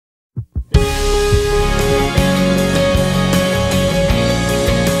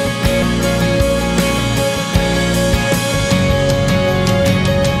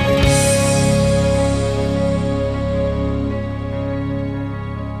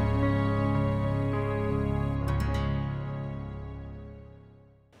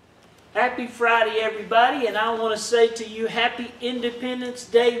Happy Friday, everybody, and I want to say to you, Happy Independence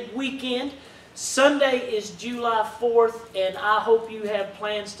Day weekend. Sunday is July 4th, and I hope you have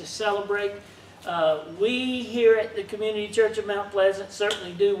plans to celebrate. We here at the Community Church of Mount Pleasant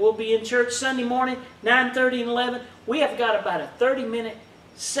certainly do. We'll be in church Sunday morning, 9:30 and 11. We have got about a 30-minute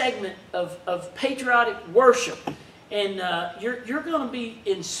segment of patriotic worship, and you're going to be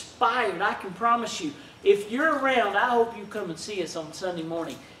inspired, I can promise you. If you're around, I hope you come and see us on Sunday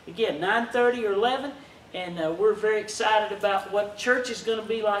morning. Again, 9:30 or 11, and we're very excited about what church is going to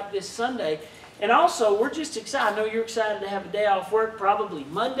be like this Sunday. And also, we're just excited. I know you're excited to have a day off work, probably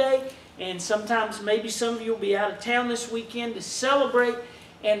Monday, and sometimes maybe some of you will be out of town this weekend to celebrate.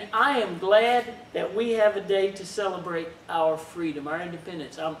 And I am glad that we have a day to celebrate our freedom, our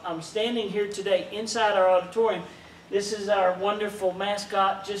independence. I'm standing here today inside our auditorium. This is our wonderful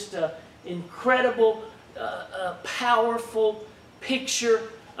mascot, just an incredible, powerful picture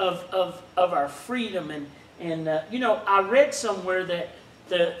of our freedom. And you know, I read somewhere that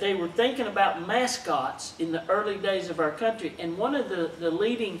they were thinking about mascots in the early days of our country, and one of the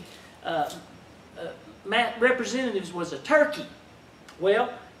leading representatives was a turkey.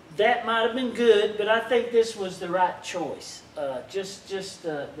 Well, that might have been good, but I think this was the right choice. Just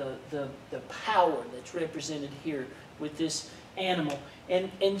the power that's represented here with this animal,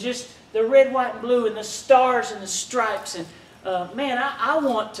 and just the red, white, and blue, and the stars and the stripes. And man, I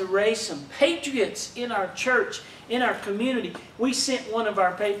want to raise some patriots in our church, in our community. We sent one of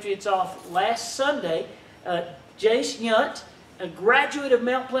our patriots off last Sunday, Jace Yunt, a graduate of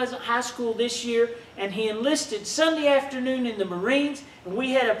Mount Pleasant High School this year, and he enlisted Sunday afternoon in the Marines, and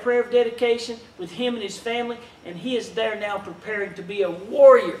we had a prayer of dedication with him and his family, and he is there now preparing to be a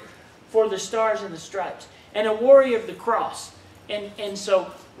warrior for the Stars and the Stripes, and a warrior of the cross. And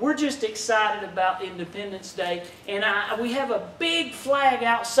so we're just excited about Independence Day, and we have a big flag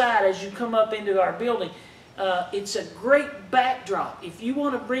outside as you come up into our building. It's a great backdrop. If you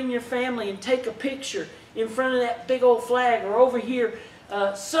want to bring your family and take a picture in front of that big old flag or over here,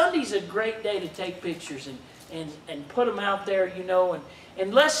 Sunday's a great day to take pictures and put them out there, you know,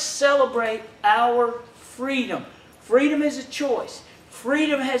 and let's celebrate our freedom. Freedom is a choice.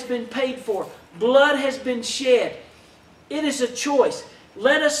 Freedom has been paid for. Blood has been shed. It is a choice.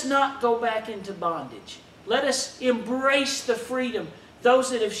 Let us not go back into bondage. Let us embrace the freedom.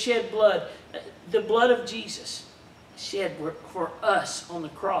 Those that have shed blood, the blood of Jesus shed for us on the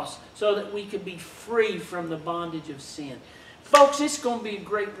cross so that we could be free from the bondage of sin. Folks, it's going to be a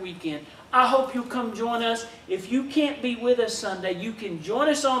great weekend. I hope you'll come join us. If you can't be with us Sunday, you can join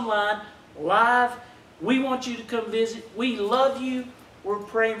us online, live. We want you to come visit. We love you. We're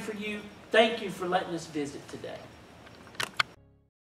praying for you. Thank you for letting us visit today.